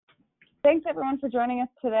Thanks everyone for joining us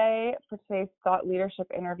today for today's Thought Leadership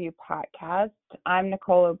Interview podcast. I'm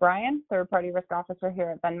Nicole O'Brien, third-party risk officer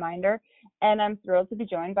here at Venminder, and I'm thrilled to be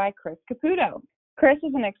joined by Chris Caputo. Chris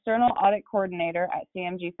is an external audit coordinator at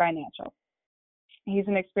CMG Financial. He's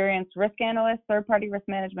an experienced risk analyst, third-party risk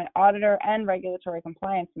management auditor, and regulatory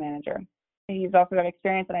compliance manager. He's also got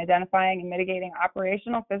experience in identifying and mitigating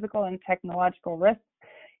operational, physical, and technological risks,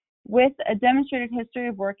 with a demonstrated history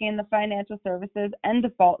of working in the financial services and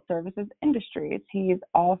default services industries. He's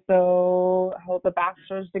also holds a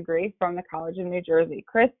bachelor's degree from the College of New Jersey.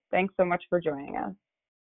 Chris, thanks so much for joining us.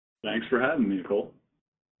 Thanks for having me, Nicole.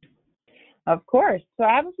 Of course. So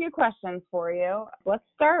I have a few questions for you. Let's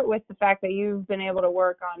start with the fact that you've been able to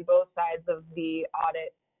work on both sides of the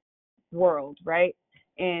audit world, right?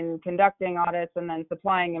 In conducting audits and then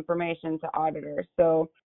supplying information to auditors.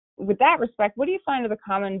 So with that respect, what do you find are the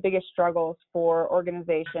common biggest struggles for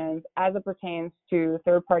organizations as it pertains to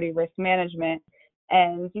third-party risk management?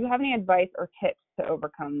 And do you have any advice or tips to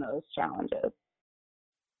overcome those challenges?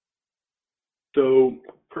 So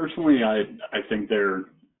personally, I think there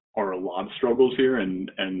are a lot of struggles here,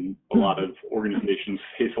 and a lot of organizations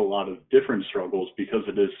face a lot of different struggles because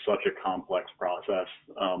it is such a complex process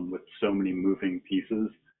with so many moving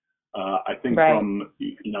pieces. I think from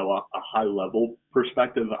a high level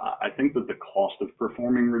perspective, I think that the cost of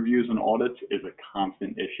performing reviews and audits is a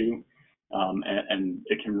constant issue, and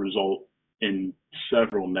it can result in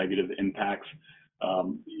several negative impacts.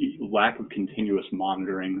 Lack of continuous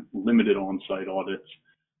monitoring, limited on-site audits,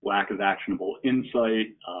 lack of actionable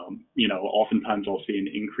insight. Oftentimes I'll see an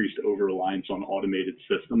increased over-reliance on automated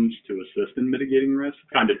systems to assist in mitigating risk.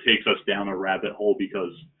 Kind of takes us down a rabbit hole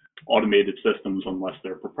because automated systems, unless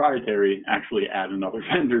they're proprietary, actually add another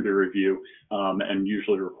vendor to review and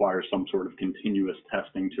usually require some sort of continuous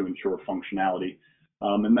testing to ensure functionality.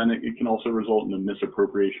 And then it can also result in a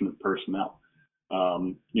misappropriation of personnel.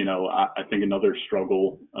 I think another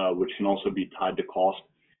struggle, which can also be tied to cost,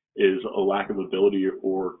 is a lack of ability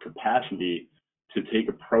or capacity to take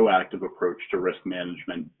a proactive approach to risk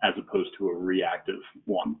management as opposed to a reactive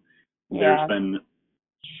one. There's been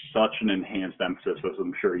such an enhanced emphasis, as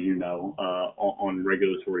I'm sure you know, on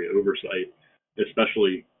regulatory oversight,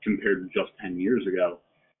 especially compared to just 10 years ago.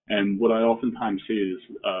 And what I oftentimes see is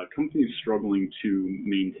companies struggling to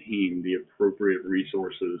maintain the appropriate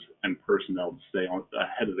resources and personnel to stay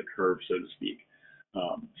ahead of the curve, so to speak.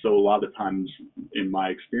 So a lot of times, in my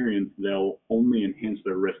experience, they'll only enhance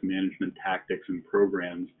their risk management tactics and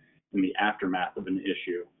programs in the aftermath of an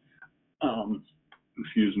issue.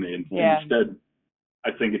 Instead, I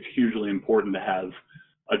think it's hugely important to have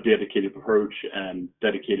a dedicated approach and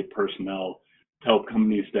dedicated personnel to help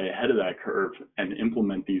companies stay ahead of that curve and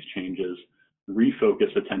implement these changes,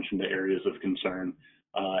 refocus attention to areas of concern,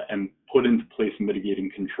 and put into place mitigating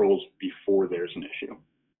controls before there's an issue.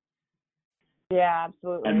 Yeah,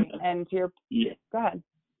 absolutely. And to your, go ahead.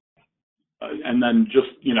 And then just,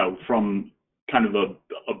 from kind of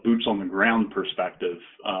a boots on the ground perspective,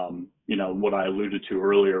 what I alluded to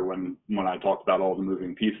earlier when I talked about all the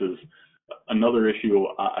moving pieces, another issue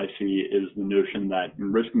I see is the notion that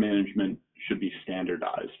risk management should be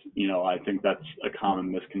standardized. I think that's a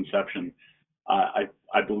common misconception.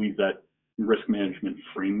 I believe that risk management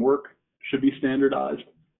framework should be standardized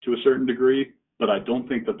to a certain degree, but I don't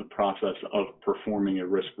think that the process of performing a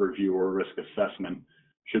risk review or a risk assessment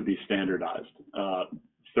should be standardized.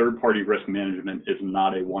 Third-party risk management is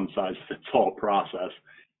not a one-size-fits-all process,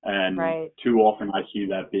 and too often I see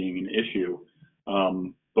that being an issue,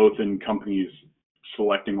 both in companies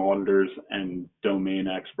selecting auditors and domain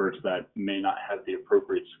experts that may not have the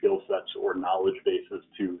appropriate skill sets or knowledge bases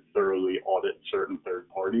to thoroughly audit certain third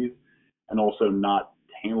parties, and also not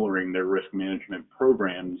tailoring their risk management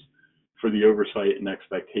programs for the oversight and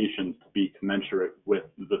expectations to be commensurate with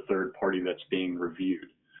the third party that's being reviewed.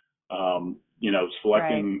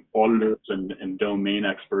 Selecting auditors and domain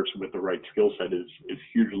experts with the right skill set is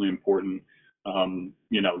hugely important.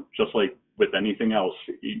 Just like with anything else,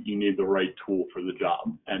 you need the right tool for the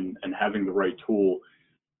job, and having the right tool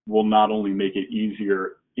will not only make it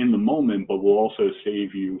easier in the moment, but will also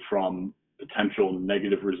save you from potential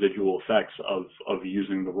negative residual effects of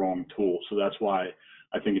using the wrong tool. So that's why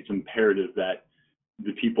I think it's imperative that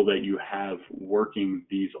the people that you have working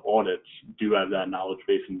these audits do have that knowledge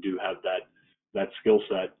base and do have that skill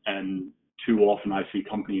set. And too often I see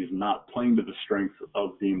companies not playing to the strength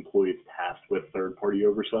of the employees tasked with third-party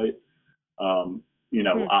oversight.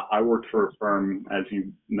 I worked for a firm, as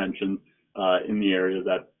you mentioned, in the area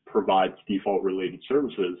that provides default-related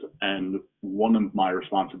services, and one of my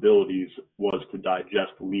responsibilities was to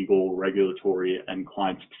digest legal, regulatory, and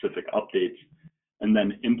client-specific updates and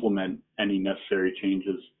then implement any necessary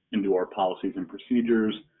changes into our policies and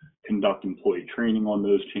procedures, conduct employee training on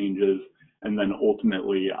those changes, and then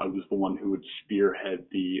ultimately I was the one who would spearhead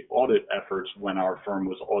the audit efforts when our firm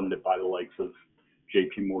was audited by the likes of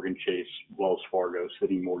JP Morgan Chase, Wells Fargo,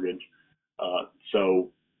 Citi Mortgage.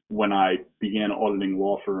 So when I began auditing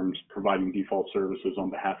law firms providing default services on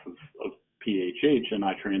behalf of PHH and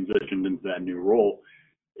I transitioned into that new role,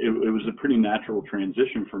 it was a pretty natural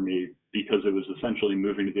transition for me because it was essentially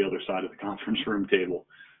moving to the other side of the conference room table.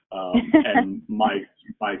 And my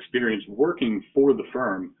experience working for the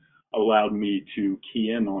firm allowed me to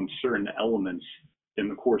key in on certain elements in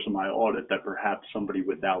the course of my audit that perhaps somebody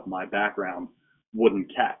without my background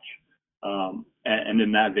wouldn't catch. And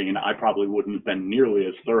in that vein, I probably wouldn't have been nearly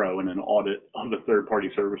as thorough in an audit of a third-party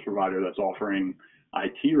service provider that's offering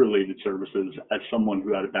IT-related services as someone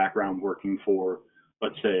who had a background working for,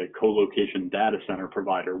 let's say, a co-location data center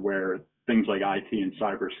provider where things like IT and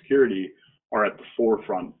cybersecurity are at the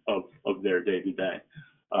forefront of their day-to-day.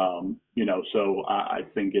 So I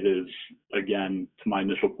think it is, again, to my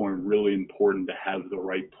initial point, really important to have the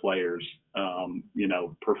right players,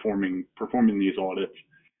 performing these audits.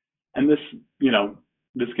 And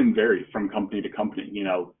this can vary from company to company.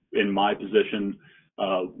 In my position,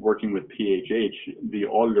 working with PHH, the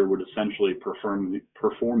auditor would essentially perform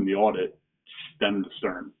the audit stem to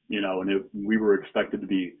stern, and we were expected to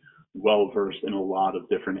be well-versed in a lot of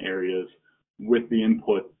different areas with the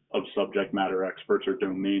input of subject matter experts or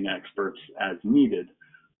domain experts as needed.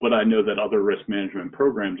 But I know that other risk management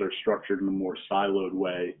programs are structured in a more siloed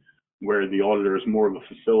way, where the auditor is more of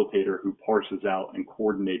a facilitator who parses out and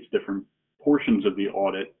coordinates different portions of the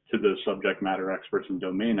audit to the subject matter experts and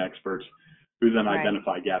domain experts, who then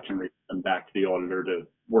identify gaps and reach them back to the auditor to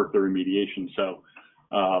work the remediation. So,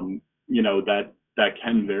 that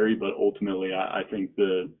can vary, but ultimately, I think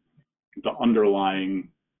the underlying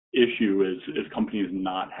issue is companies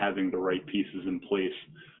not having the right pieces in place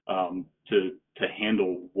to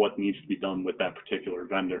handle what needs to be done with that particular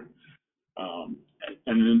vendor. And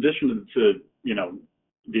in addition to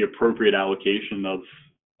the appropriate allocation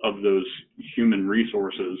of those human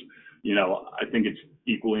resources, I think it's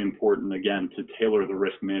equally important, again, to tailor the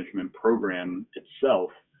risk management program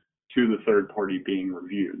itself to the third party being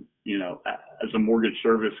reviewed. As a mortgage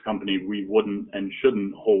service company, we wouldn't and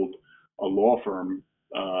shouldn't hold a law firm,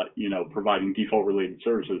 providing default related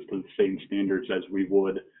services to the same standards as we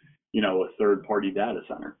would, a third party data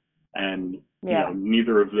center. And,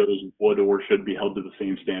 neither of those would or should be held to the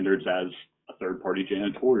same standards as a third party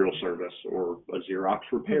janitorial service or a Xerox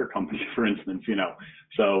repair company, for instance,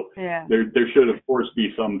 So there should, of course,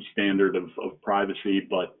 be some standard of privacy,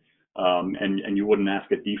 but and you wouldn't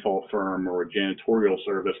ask a default firm or a janitorial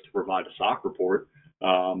service to provide a SOC report.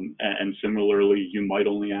 And similarly, you might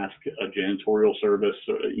only ask a janitorial service,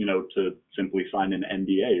 to simply sign an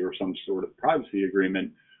NDA or some sort of privacy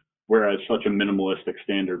agreement, whereas such a minimalistic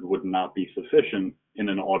standard would not be sufficient in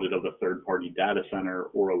an audit of a third-party data center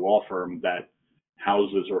or a law firm that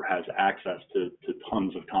houses or has access to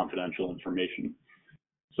tons of confidential information.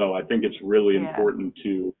 So I think it's really important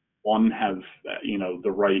to, one, have,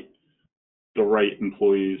 the right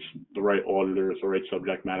employees, the right auditors, the right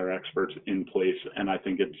subject matter experts in place. And I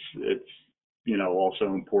think it's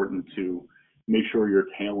also important to make sure you're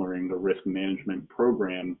tailoring the risk management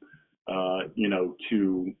program,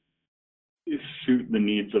 to suit the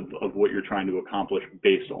needs of what you're trying to accomplish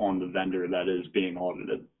based on the vendor that is being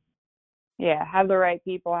audited. Yeah, have the right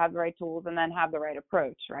people, have the right tools, and then have the right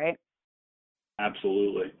approach, right?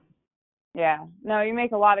 Absolutely. Yeah, no, you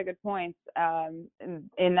make a lot of good points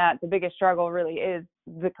in that the biggest struggle really is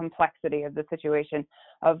the complexity of the situation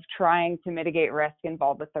of trying to mitigate risk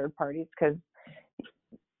involved with third parties, because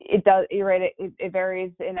it does, you're right, it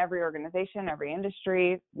varies in every organization, every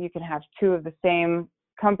industry. You can have two of the same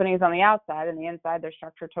companies on the outside, and the inside they're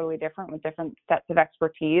structured totally different with different sets of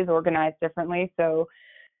expertise organized differently. So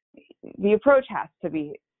the approach has to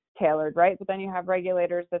be tailored, right? But then you have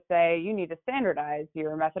regulators that say you need to standardize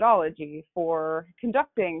your methodology for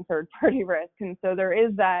conducting third-party risk. And so there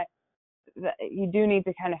is that you do need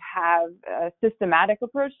to kind of have a systematic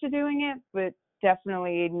approach to doing it, but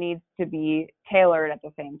definitely needs to be tailored at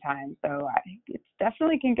the same time. So it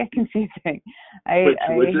definitely can get confusing. I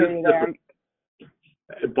hear you there.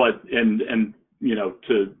 But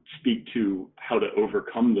to speak to how to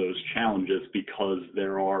overcome those challenges, because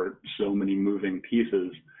there are so many moving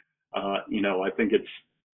pieces, I think it's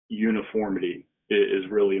uniformity is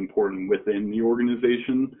really important within the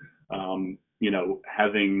organization.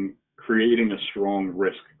 Creating a strong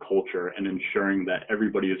risk culture and ensuring that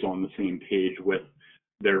everybody is on the same page with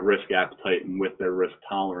their risk appetite and with their risk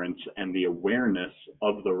tolerance and the awareness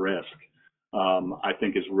of the risk, I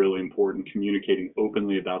think is really important, communicating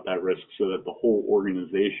openly about that risk so that the whole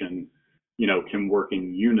organization, can work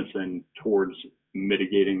in unison towards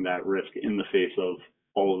mitigating that risk in the face of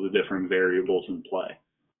all of the different variables in play.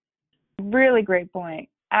 Really great point.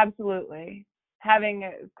 Absolutely. Having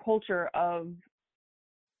a culture of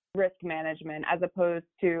risk management as opposed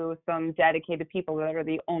to some dedicated people that are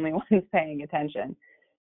the only ones paying attention.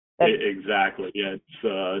 Exactly. Yeah, it's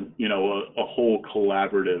a whole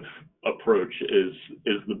collaborative approach is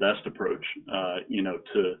the best approach.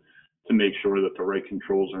 To make sure that the right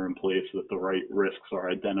controls are in place, that the right risks are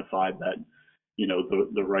identified, that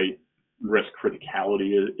the right risk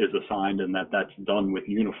criticality is assigned, and that's done with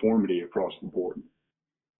uniformity across the board.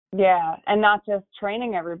 Yeah, and not just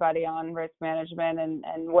training everybody on risk management and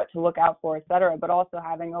what to look out for, et cetera, but also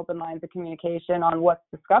having open lines of communication on what's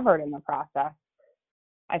discovered in the process,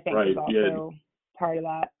 I think is also part of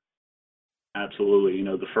that. Absolutely.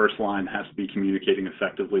 The first line has to be communicating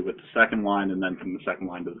effectively with the second line, and then from the second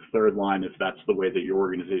line to the third line, if that's the way that your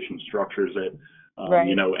organization structures it. Right.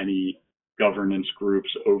 Any governance groups,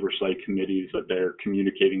 oversight committees, that they're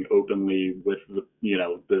communicating openly with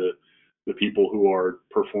the people who are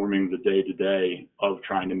performing the day-to-day of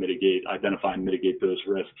trying to identify and mitigate those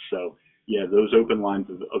risks. So yeah, those open lines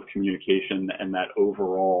of communication and that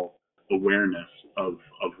overall awareness of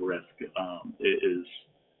risk is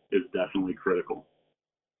definitely critical.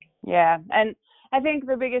 Yeah, and I think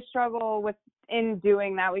the biggest struggle in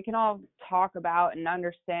doing that, we can all talk about and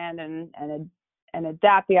understand and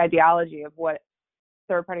adapt the ideology of what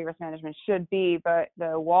third-party risk management should be, but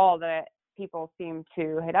the wall that people seem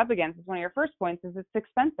to hit up against is one of your first points is it's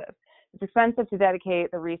expensive. It's expensive to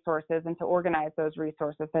dedicate the resources and to organize those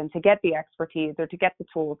resources and to get the expertise or to get the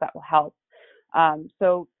tools that will help.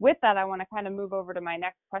 So with that, I want to kind of move over to my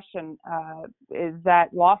next question, is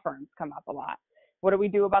that law firms come up a lot. What do we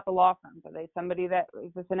do about the law firms? Are they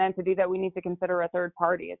is this an entity that we need to consider a third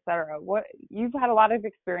party, et cetera? You've had a lot of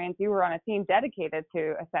experience. You were on a team dedicated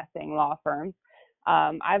to assessing law firms.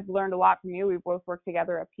 I've learned a lot from you. We both worked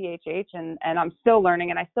together at PHH, and I'm still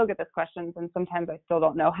learning, and I still get these questions, and sometimes I still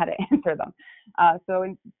don't know how to answer them.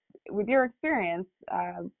 With your experience,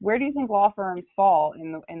 where do you think law firms fall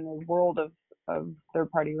in the world of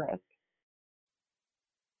third-party risk?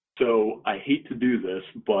 So I hate to do this,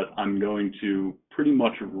 but I'm going to pretty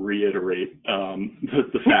much reiterate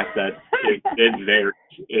the fact that it varies.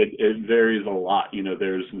 It varies a lot.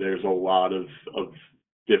 There's a lot of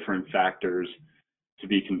different factors to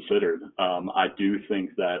be considered. I do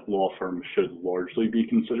think that law firms should largely be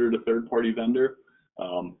considered a third-party vendor,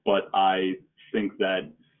 but I think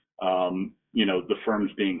that the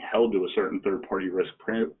firms being held to a certain third-party risk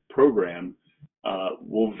program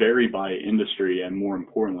will vary by industry, and more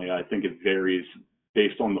importantly, I think it varies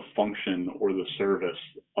based on the function or the service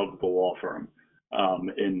of the law firm.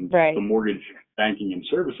 In the mortgage banking and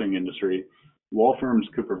servicing industry, law firms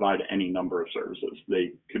could provide any number of services.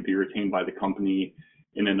 They could be retained by the company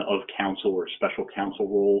in an of counsel or special counsel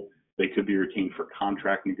role. They could be retained for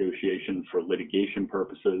contract negotiation, for litigation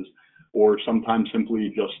purposes, or sometimes simply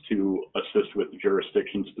just to assist with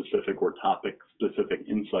jurisdiction-specific or topic-specific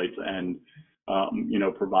insights and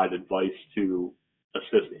provide advice to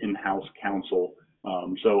assist in-house counsel.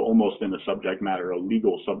 So almost in a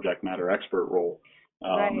legal subject matter expert role.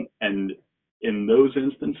 And in those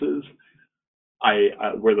instances,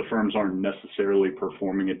 where the firms aren't necessarily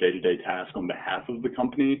performing a day-to-day task on behalf of the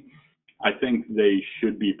company, I think they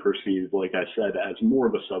should be perceived, like I said, as more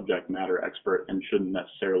of a subject matter expert and shouldn't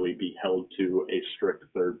necessarily be held to a strict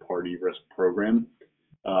third-party risk program.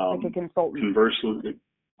 Like a consultant. Conversely,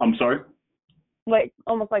 I'm sorry?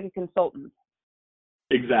 Almost like a consultant.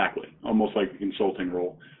 Exactly, almost like a consulting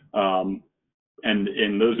role. And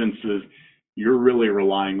in those instances, you're really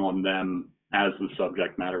relying on them as the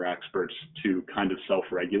subject matter experts to kind of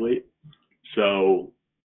self-regulate. So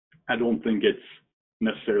I don't think it's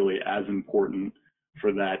necessarily as important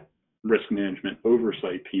for that risk management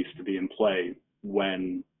oversight piece to be in play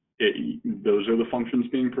when those are the functions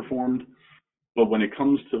being performed. But when it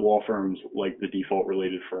comes to law firms like the default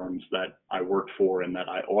related firms that I worked for and that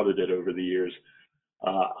I audited over the years,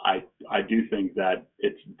 I do think that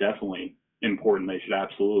it's definitely important. They should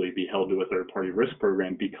absolutely be held to a third-party risk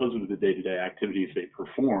program because of the day-to-day activities they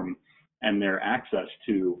perform and their access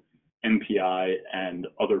to NPI and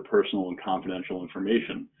other personal and confidential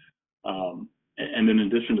information. And in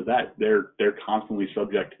addition to that, they're constantly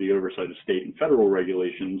subject to the oversight of state and federal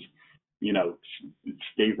regulations.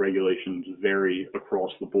 State regulations vary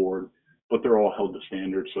across the board, but they're all held to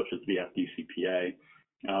standards such as the FDCPA.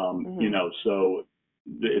 So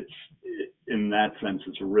it's in that sense,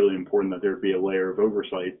 it's really important that there be a layer of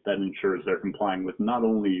oversight that ensures they're complying with not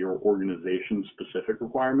only your organization's specific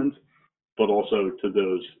requirements, but also to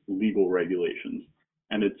those legal regulations.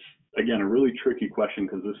 And it's, again, a really tricky question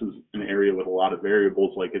because this is an area with a lot of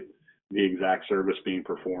variables, like the exact service being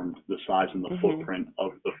performed, the size and the footprint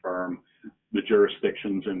of the firm, the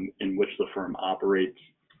jurisdictions in which the firm operates.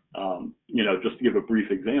 Just to give a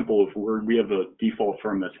brief example, if we have a default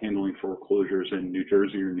firm that's handling foreclosures in New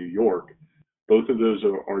Jersey or New York, both of those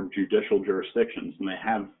are judicial jurisdictions, and they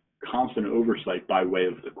have constant oversight by way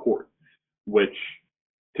of the court, which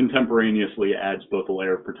contemporaneously adds both a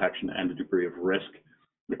layer of protection and a degree of risk.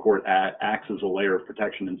 The court acts as a layer of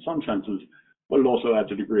protection in some senses, but it also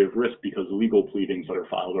adds a degree of risk because legal pleadings that are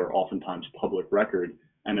filed are oftentimes public record.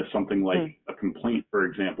 And if something like a complaint, for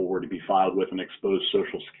example, were to be filed with an exposed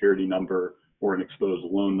social security number or an exposed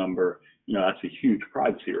loan number, that's a huge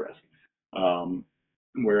privacy risk.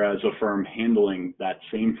 Whereas a firm handling that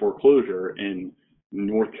same foreclosure in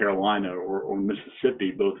North Carolina or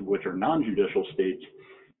Mississippi, both of which are non-judicial states,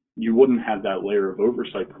 you wouldn't have that layer of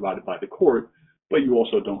oversight provided by the court, but you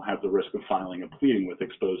also don't have the risk of filing a pleading with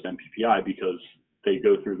exposed MPPI because they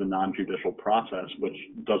go through the non-judicial process, which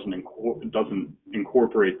doesn't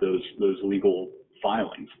incorporate those legal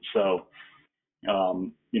filings. So,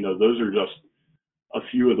 those are just a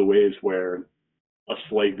few of the ways where a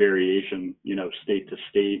slight variation, state to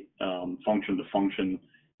state, function to function,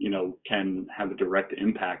 can have a direct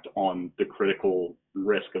impact on the critical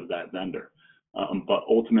risk of that vendor. But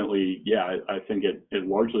ultimately, I think it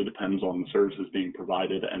largely depends on the services being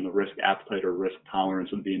provided and the risk appetite or risk tolerance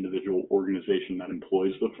of the individual organization that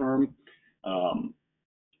employs the firm.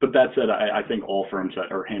 But that said, I think all firms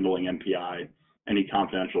that are handling MPI, any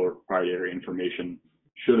confidential or proprietary information,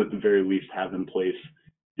 should at the very least have in place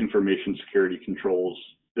information security controls,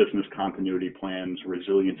 business continuity plans,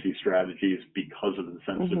 resiliency strategies because of the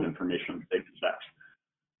sensitive information they possess.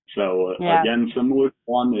 So again, similar to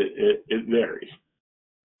one, it varies.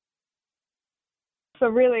 So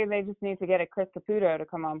really, they just need to get a Chris Caputo to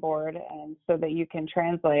come on board, and so that you can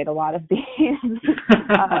translate a lot of these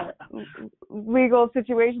legal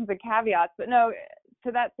situations and caveats. But no,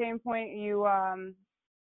 to that same point, you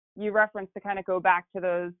referenced to kind of go back to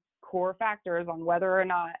those core factors on whether or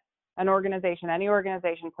not any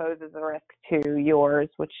organization poses a risk to yours,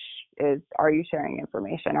 which is, are you sharing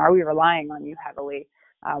information? Are we relying on you heavily?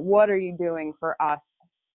 What are you doing for us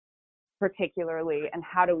particularly, and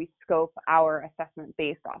how do we scope our assessment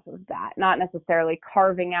based off of that? Not necessarily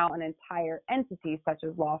carving out an entire entity such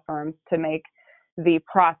as law firms to make the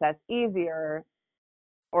process easier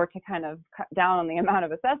or to kind of cut down on the amount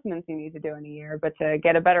of assessments you need to do in a year, but to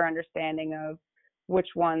get a better understanding of which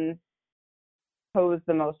ones pose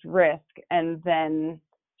the most risk and then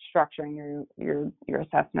structuring your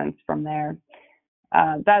assessments from there.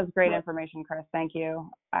 That is great information, Chris. Thank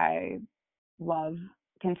you. I love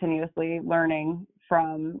continuously learning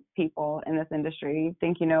from people in this industry. You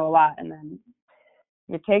think you know a lot, and then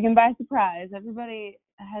you're taken by surprise. Everybody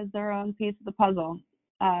has their own piece of the puzzle.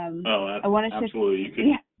 Absolutely.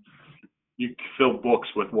 You could fill books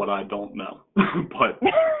with what I don't know, but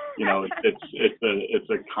it's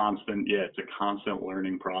a constant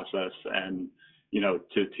learning process, and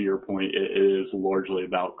to your point, it is largely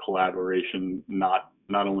about collaboration, not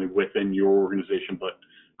only within your organization, but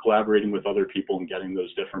collaborating with other people and getting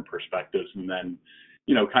those different perspectives, and then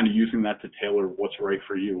kind of using that to tailor what's right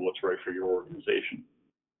for you, what's right for your organization.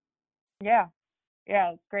 Yeah,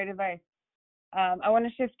 it's great advice. I want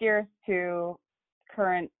to shift gears to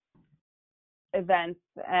current events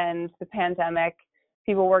and the pandemic,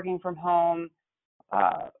 people working from home.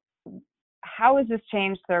 How has this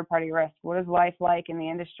changed third-party risk? What is life like in the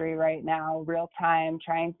industry right now, real time,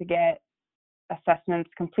 trying to get assessments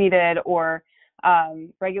completed, or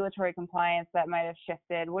regulatory compliance that might have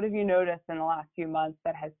shifted? What have you noticed in the last few months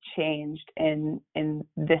that has changed in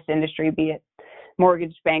this industry, be it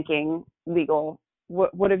mortgage, banking, legal?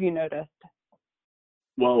 What have you noticed?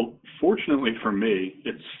 Well, fortunately for me,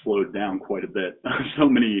 it's slowed down quite a bit. so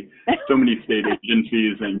many state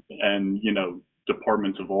agencies and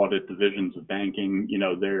departments of audit, divisions of banking,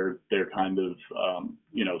 they're kind of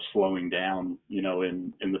slowing down,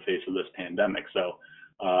 in the face of this pandemic. So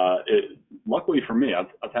luckily for me,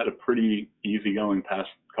 I've had a pretty easygoing past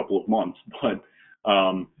couple of months, but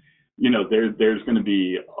there's going to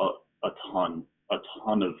be a ton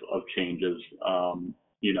of changes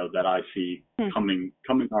that I see coming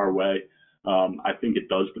our way. I think it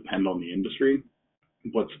does depend on the industry,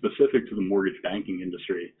 but specific to the mortgage banking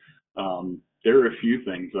industry, there are a few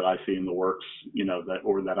things that I see in the works,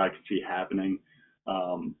 that I could see happening.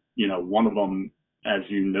 One of them as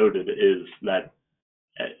you noted, is that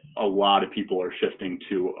a lot of people are shifting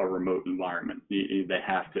to a remote environment. They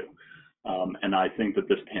have to. And I think that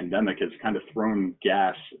this pandemic has kind of thrown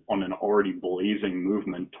gas on an already blazing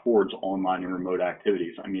movement towards online and remote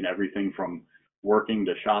activities. I mean, everything from working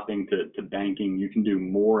to shopping to banking, you can do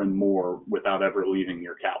more and more without ever leaving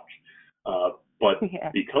your couch. But Yeah.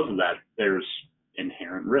 because of that, there's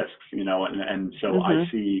inherent risks, and so I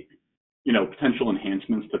Mhm. see potential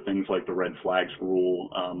enhancements to things like the red flags rule,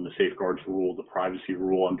 the safeguards rule, the privacy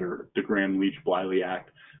rule under the Gramm-Leach-Bliley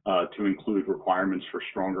Act, to include requirements for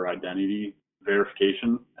stronger identity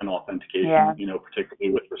verification and Yeah. authentication,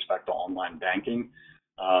 particularly with respect to online banking.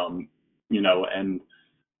 And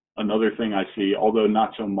another thing I see, although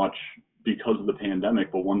not so much because of the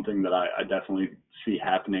pandemic, but one thing that I definitely see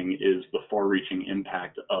happening is the far-reaching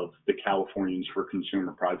impact of the Californians for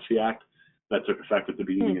Consumer Privacy Act that took effect at the Hmm.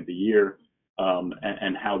 beginning of the year,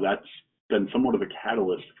 and how that's been somewhat of a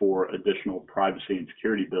catalyst for additional privacy and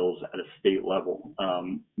security bills at a state level.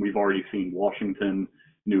 We've already seen Washington,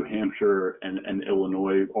 New Hampshire, and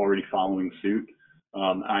Illinois already following suit.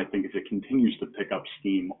 I think if it continues to pick up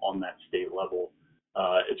steam on that state level,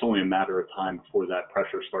 it's only a matter of time before that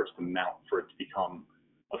pressure starts to mount for it to become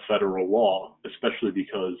a federal law, especially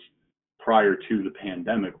because prior to the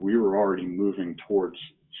pandemic, we were already moving towards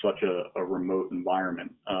such a remote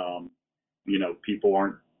environment. People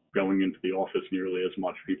aren't going into the office nearly as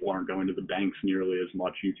much. People aren't going to the banks nearly as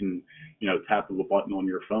much. You can, tap the button on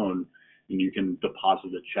your phone and you can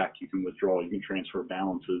deposit a check, you can withdraw, you can transfer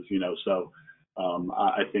balances, so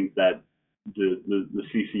I think that the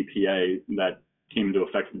CCPA that came into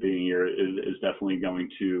effect at the beginning of the year is definitely going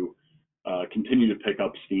to continue to pick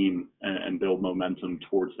up steam and build momentum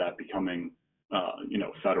towards that becoming,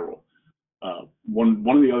 federal. One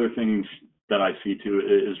of the other things that I see too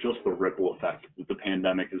is just the ripple effect that the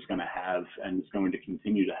pandemic is going to have and is going to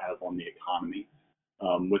continue to have on the economy.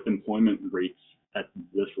 With employment rates at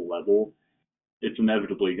this level, it's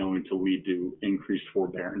inevitably going to lead to increased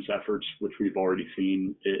forbearance efforts, which we've already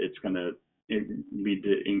seen. It's going to lead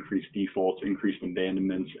to increased defaults, increased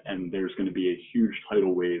abandonments, and there's going to be a huge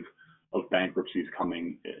tidal wave of bankruptcies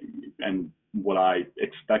coming, and what I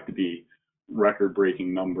expect to be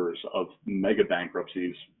record-breaking numbers of mega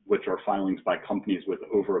bankruptcies, which are filings by companies with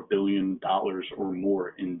over $1 billion or more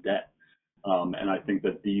in debt. And I think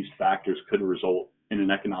that these factors could result in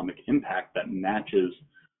an economic impact that matches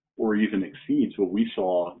or even exceeds what we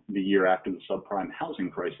saw the year after the subprime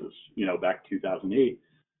housing crisis, back 2008.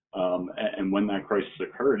 And when that crisis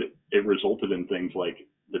occurred, it resulted in things like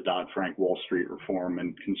the Dodd-Frank Wall Street Reform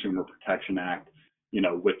and Consumer Protection Act,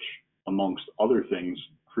 which, amongst other things,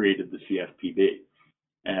 created the CFPB.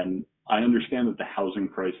 And I understand that the housing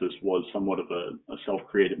crisis was somewhat of a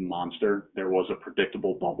self-created monster. There was a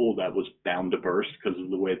predictable bubble that was bound to burst because of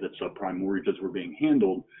the way that subprime mortgages were being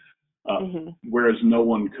handled, Mhm. whereas no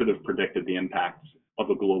one could have predicted the impact of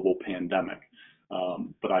a global pandemic.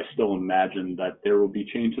 But I still imagine that there will be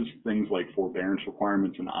changes to things like forbearance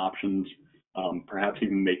requirements and options, perhaps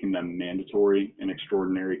even making them mandatory in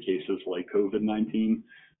extraordinary cases like COVID-19,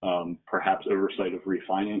 perhaps oversight of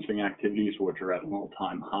refinancing activities, which are at an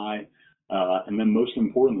all-time high. And then most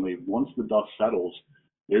importantly, once the dust settles,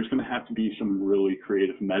 there's going to have to be some really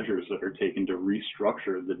creative measures that are taken to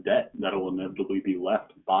restructure the debt that will inevitably be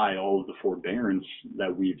left by all of the forbearance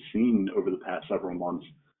that we've seen over the past several months.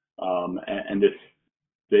 And if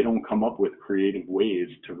they don't come up with creative ways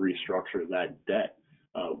to restructure that debt,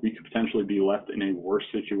 we could potentially be left in a worse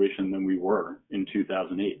situation than we were in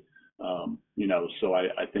 2008. So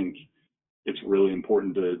I think it's really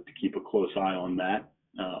important to keep a close eye on that.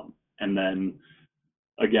 And then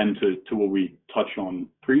again, to what we touched on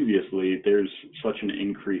previously, there's such an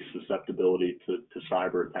increased susceptibility to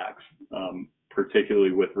cyber attacks,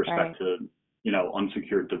 particularly with Right. respect to,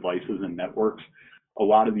 unsecured devices and networks. A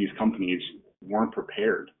lot of these companies weren't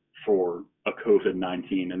prepared for a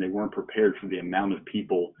COVID-19, and they weren't prepared for the amount of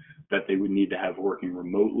people that they would need to have working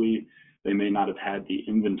remotely. They may not have had the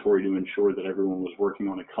inventory to ensure that everyone was working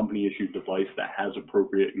on a company issued device that has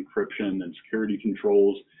appropriate encryption and security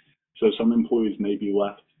controls. So some employees may be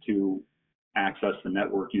left to access the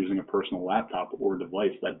network using a personal laptop or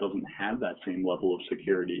device that doesn't have that same level of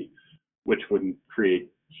security, which would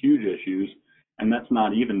create huge issues. And that's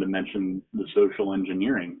not even to mention the social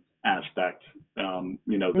engineering aspect,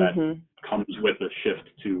 that Mhm. comes with a shift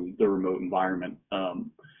to the remote environment.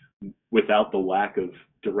 Without the lack of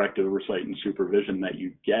direct oversight and supervision that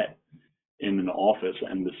you get in an office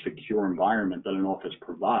and the secure environment that an office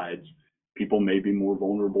provides, people may be more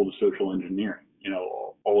vulnerable to social engineering.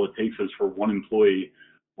 All it takes is for one employee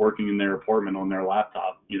working in their apartment on their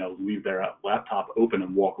laptop, leave their laptop open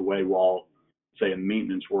and walk away while, say, a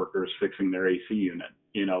maintenance worker is fixing their AC unit,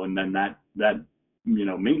 and then that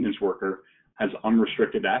maintenance worker has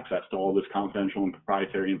unrestricted access to all this confidential and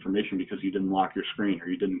proprietary information because you didn't lock your screen or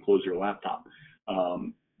you didn't close your laptop.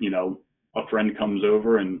 A friend comes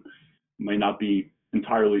over and may not be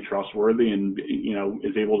entirely trustworthy and,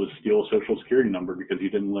 is able to steal a social security number because you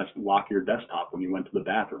didn't lock your desktop when you went to the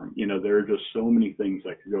bathroom. There are just so many things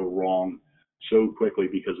that could go wrong so quickly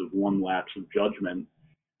because of one lapse of judgment.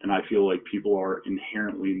 And I feel like people are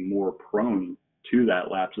inherently more prone to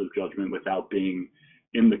that lapse of judgment without being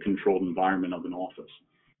in the controlled environment of an office.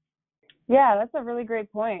 Yeah, that's a really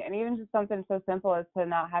great point. And even just something so simple as to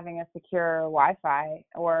not having a secure Wi-Fi,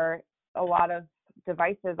 or a lot of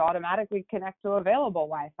devices automatically connect to available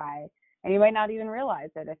Wi-Fi. And you might not even realize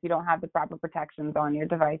it if you don't have the proper protections on your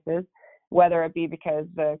devices, whether it be because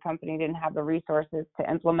the company didn't have the resources to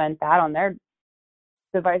implement that on their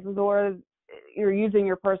devices, or you're using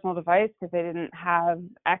your personal device because they didn't have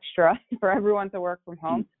extra for everyone to work from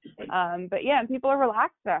home. But yeah, people are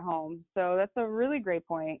relaxed at home. So that's a really great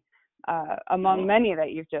point, among many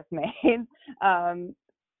that you've just made.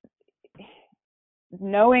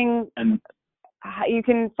 Knowing you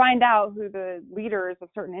can find out who the leaders of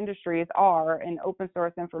certain industries are in open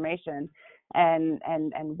source information and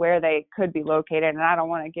where they could be located. And I don't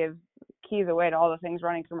want to give keys away to all the things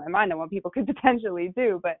running through my mind and what people could potentially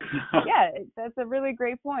do, but yeah, that's a really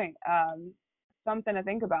great point. Something to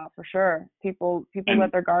think about for sure. People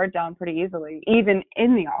let their guard down pretty easily, even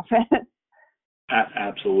in the office.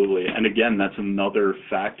 Absolutely. And again, that's another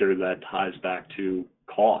factor that ties back to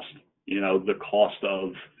cost. The cost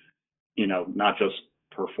of, not just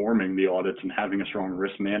performing the audits and having a strong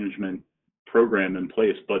risk management program in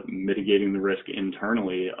place, but mitigating the risk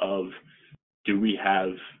internally of, do we have,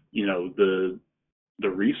 the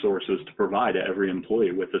resources to provide every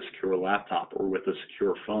employee with a secure laptop or with a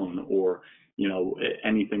secure phone or,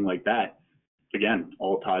 anything like that. Again,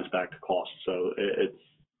 all ties back to cost. So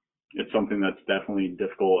it's something that's definitely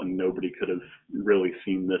difficult, and nobody could have really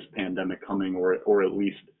seen this pandemic coming, or at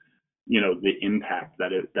least, the impact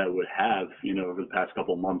that would have, over the past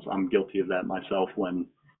couple of months. I'm guilty of that myself. When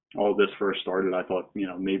all this first started, I thought,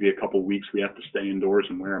 maybe a couple of weeks we have to stay indoors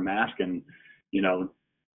and wear a mask, and,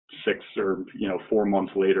 6 or 4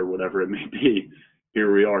 months later, whatever it may be,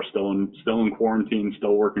 here we are still in quarantine,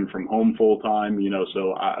 still working from home full time.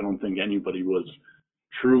 So I don't think anybody was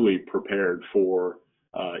truly prepared for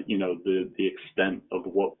the extent of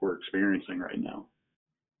what we're experiencing right now.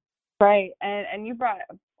 Right. And you brought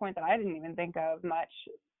a point that I didn't even think of much,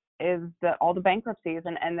 is all the bankruptcies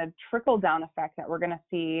and the trickle down effect that we're going to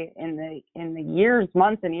see in the years,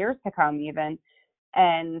 months and years to come even.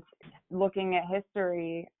 And looking at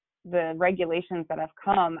history, the regulations that have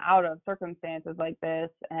come out of circumstances like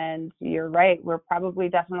this. And you're right, we're probably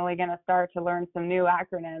definitely going to start to learn some new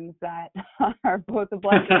acronyms that are both a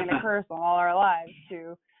blessing and a curse on all our lives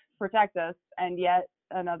to protect us, and yet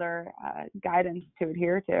another guidance to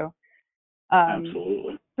adhere to.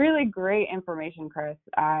 Absolutely. Really great information, Chris.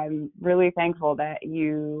 I'm really thankful that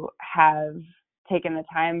you have taken the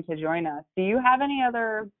time to join us. Do you have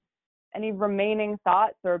any remaining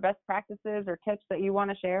thoughts or best practices or tips that you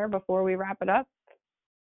want to share before we wrap it up?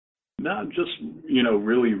 No, just,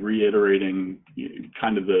 really reiterating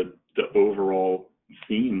kind of the overall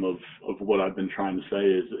theme of what I've been trying to say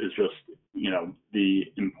is just, the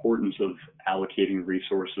importance of allocating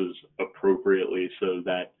resources appropriately so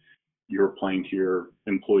that you're playing to your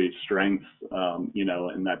employees' strengths, and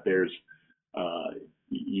that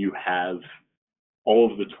you have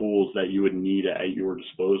all of the tools that you would need at your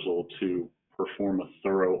disposal to perform a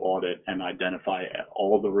thorough audit and identify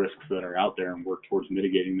all the risks that are out there and work towards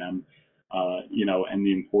mitigating them, and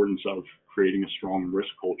the importance of creating a strong risk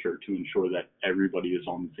culture to ensure that everybody is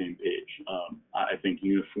on the same page. I think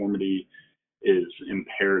uniformity is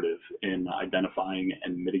imperative in identifying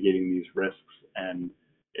and mitigating these risks, and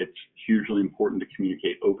it's hugely important to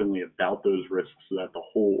communicate openly about those risks so that the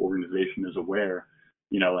whole organization is aware,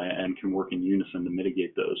 and can work in unison to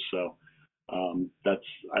mitigate those. So that's,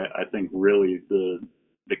 I think, really the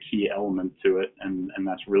key element to it, and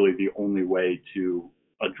that's really the only way to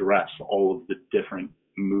address all of the different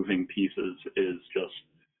moving pieces, is just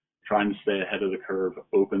trying to stay ahead of the curve,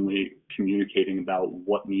 openly communicating about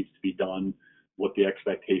what needs to be done, what the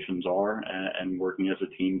expectations are, and working as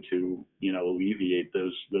a team to, alleviate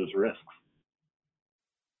those risks.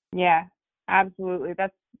 Yeah, absolutely.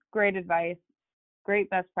 That's great advice. Great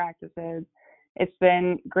best practices. It's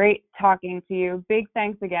been great talking to you. Big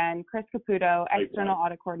thanks again, Chris Caputo, External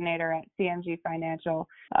Audit Coordinator at CMG Financial.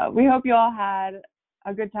 We hope you all had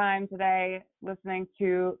a good time today listening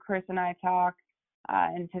to Chris and I talk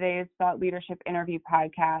in today's Thought Leadership Interview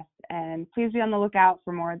podcast. And please be on the lookout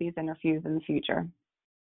for more of these interviews in the future.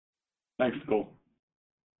 Thanks, Nicole.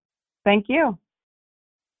 Thank you.